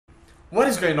What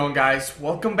is going on, guys?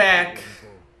 Welcome back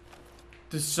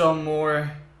to some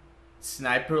more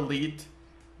Sniper Elive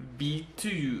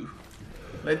V2.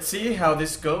 Let's see how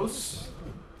this goes.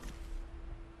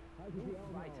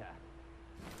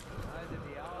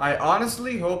 I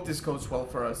honestly hope this goes well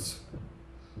for us.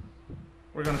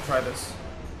 We're gonna try this.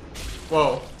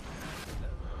 Whoa.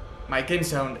 My game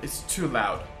sound is too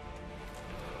loud.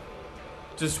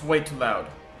 Just way too loud.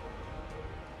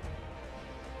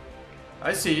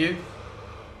 I see you.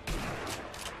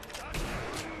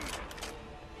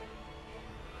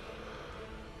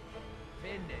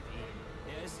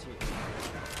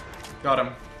 Got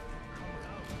him.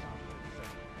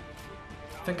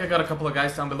 I think I got a couple of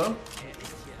guys down below.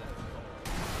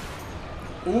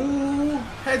 Ooh,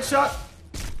 headshot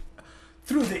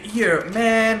through the ear,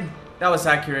 man. That was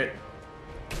accurate.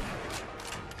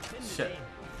 Shit.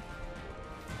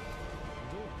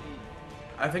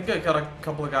 I think I got a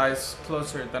couple of guys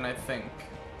closer than I think.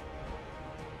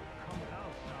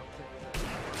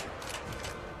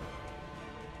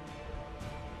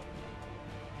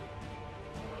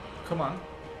 Come on.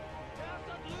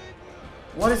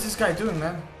 What is this guy doing,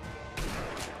 man?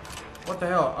 What the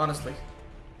hell, honestly?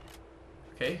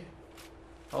 Okay.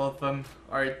 All of them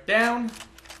are down.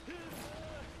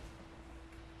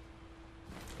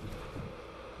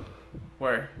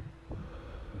 Where?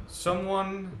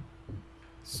 Someone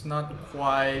is not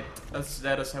quite as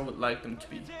dead as I would like them to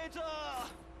be.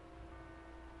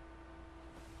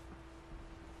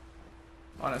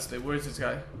 Honestly, where's this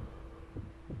guy?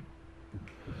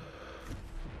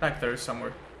 Back there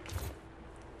somewhere.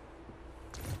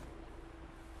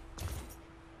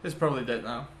 He's probably dead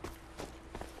now.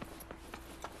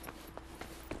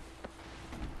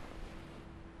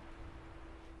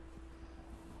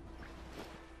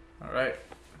 Alright.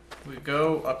 We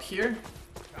go up here.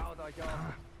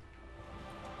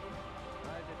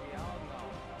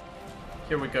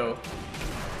 Here we go.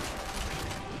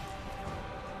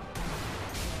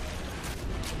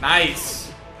 Nice!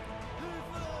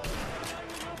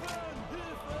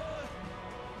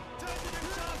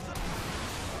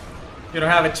 You don't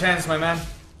have a chance, my man.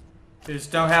 You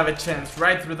just don't have a chance.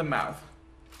 Right through the mouth.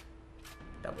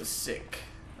 That was sick.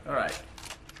 Alright.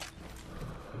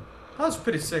 That was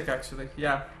pretty sick, actually.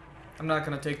 Yeah. I'm not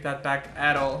gonna take that back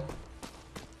at all.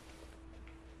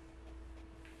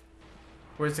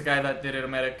 Where's the guy that did it, a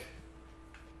medic?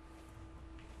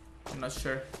 I'm not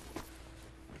sure.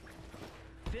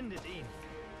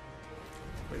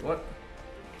 Wait, what?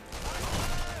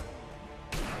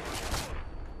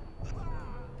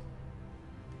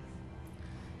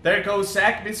 There goes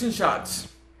Zach missing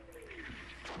shots.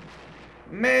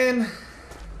 Man,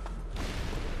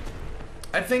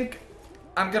 I think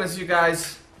I'm gonna see you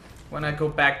guys when I go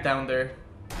back down there.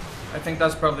 I think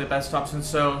that's probably the best option,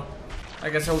 so I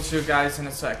guess I'll see you guys in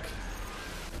a sec.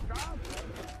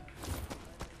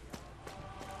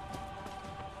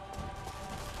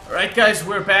 Alright guys,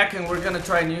 we're back and we're gonna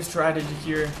try a new strategy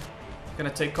here. I'm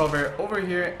gonna take cover over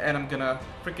here and I'm gonna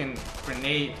freaking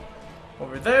grenade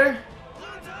over there.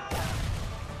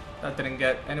 That didn't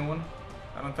get anyone,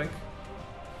 I don't think.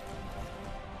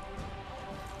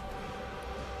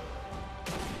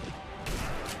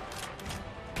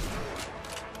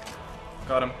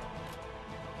 Got him.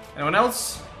 Anyone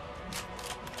else?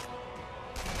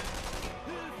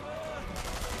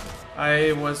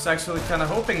 I was actually kind of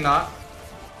hoping not.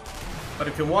 But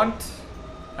if you want,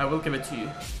 I will give it to you.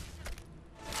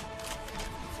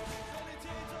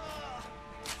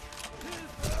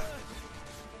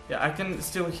 Yeah, I can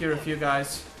still hear a few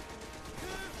guys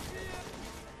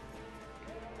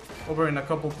over in a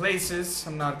couple places,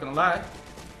 I'm not gonna lie.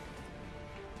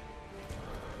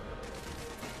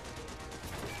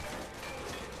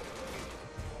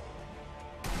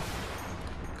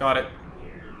 Got it.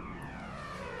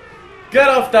 Get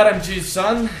off that MG,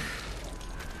 son!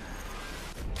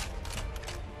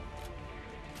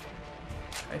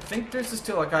 I think there's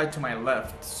still a guy to my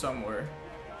left somewhere.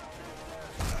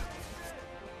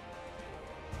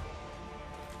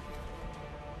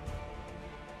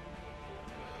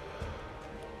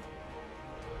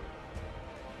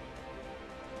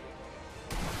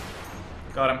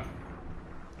 Got him.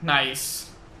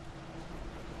 Nice.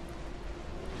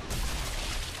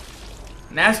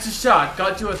 Nasty shot.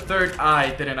 Got you a third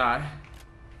eye, didn't I?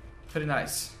 Pretty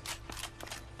nice.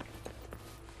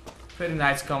 Pretty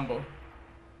nice combo.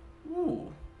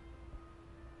 Ooh.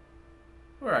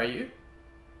 Where are you?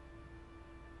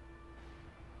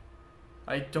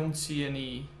 I don't see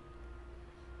any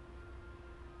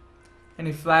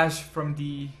flash from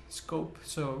the scope,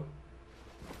 so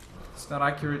it's not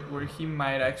accurate where he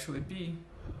might actually be.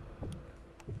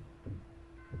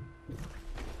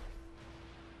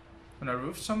 On a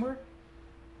roof somewhere?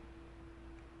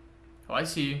 Oh, I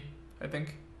see you, I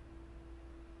think.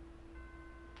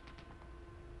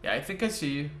 Yeah, I think I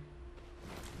see you.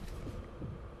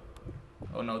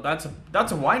 Oh no, that's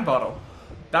a wine bottle.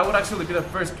 That would actually be the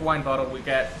first wine bottle we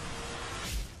get.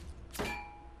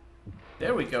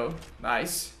 There we go.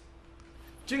 Nice.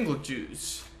 Jingle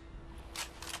juice.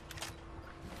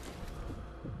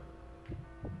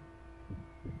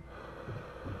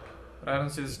 But I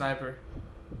don't see the sniper.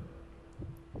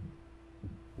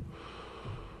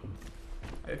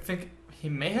 I think he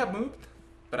may have moved,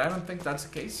 but I don't think that's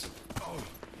the case.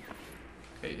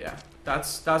 Okay, yeah.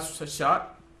 That's a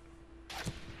shot.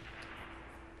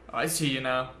 Oh, I see you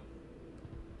now.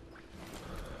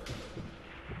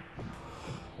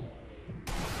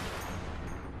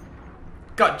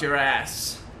 Got your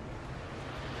ass.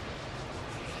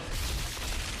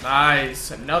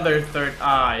 Nice. Another third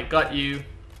eye. Got you.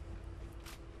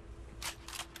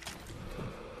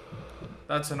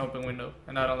 That's an open window,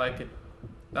 and I don't like it.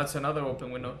 That's another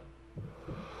open window.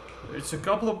 There's a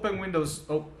couple open windows.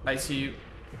 Oh, I see you.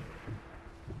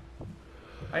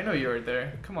 I know you're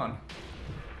there. Come on.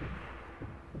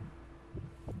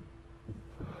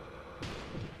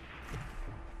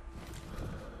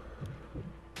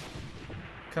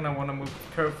 Kinda wanna move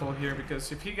careful here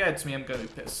because if he gets me, I'm gonna be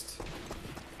pissed.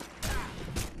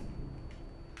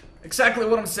 Exactly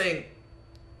what I'm saying.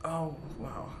 Oh,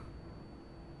 wow.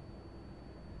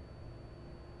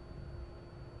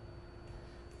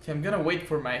 Okay, I'm gonna wait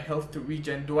for my health to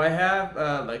regen. Do I have,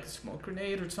 like a smoke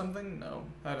grenade or something? No,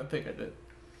 I don't think I did.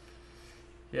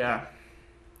 Yeah.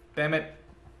 Damn it.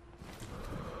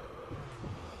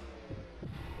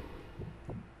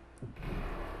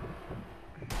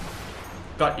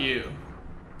 Got you.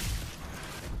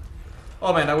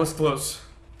 Oh man, that was close.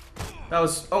 That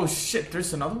was... Oh shit,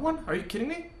 there's another one? Are you kidding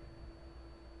me?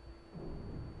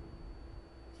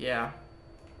 Yeah.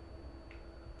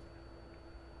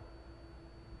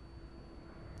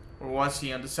 Or was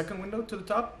he on the second window to the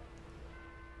top?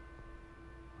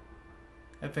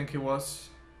 I think he was.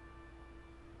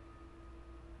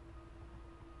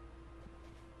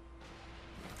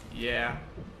 Yeah.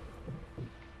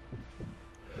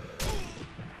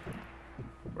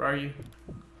 Where are you?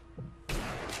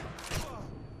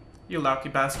 You lucky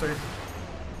bastard.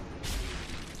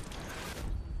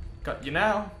 Got you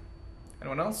now.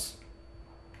 Anyone else?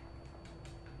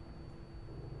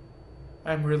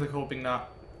 I'm really hoping not.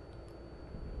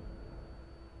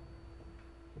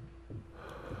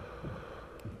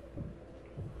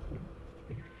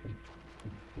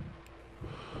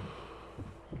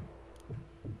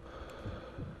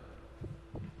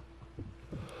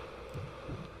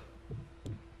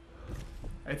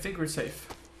 I think we're safe.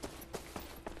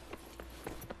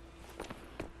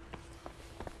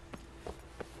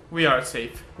 We are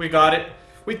safe. We got it.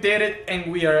 We did it,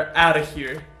 and we are out of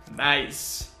here.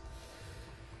 Nice.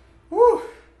 Woo!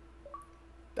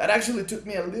 That actually took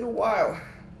me a little while.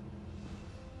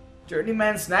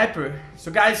 Journeyman Sniper.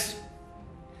 So guys,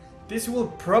 this will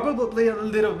probably be a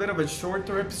little bit of a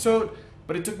shorter episode,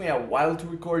 but it took me a while to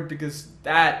record because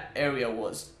that area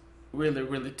was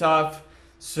really tough.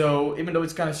 So even though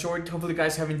it's kind of short, hopefully you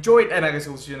guys have enjoyed, and I guess I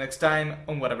will see you next time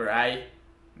on whatever I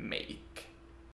make.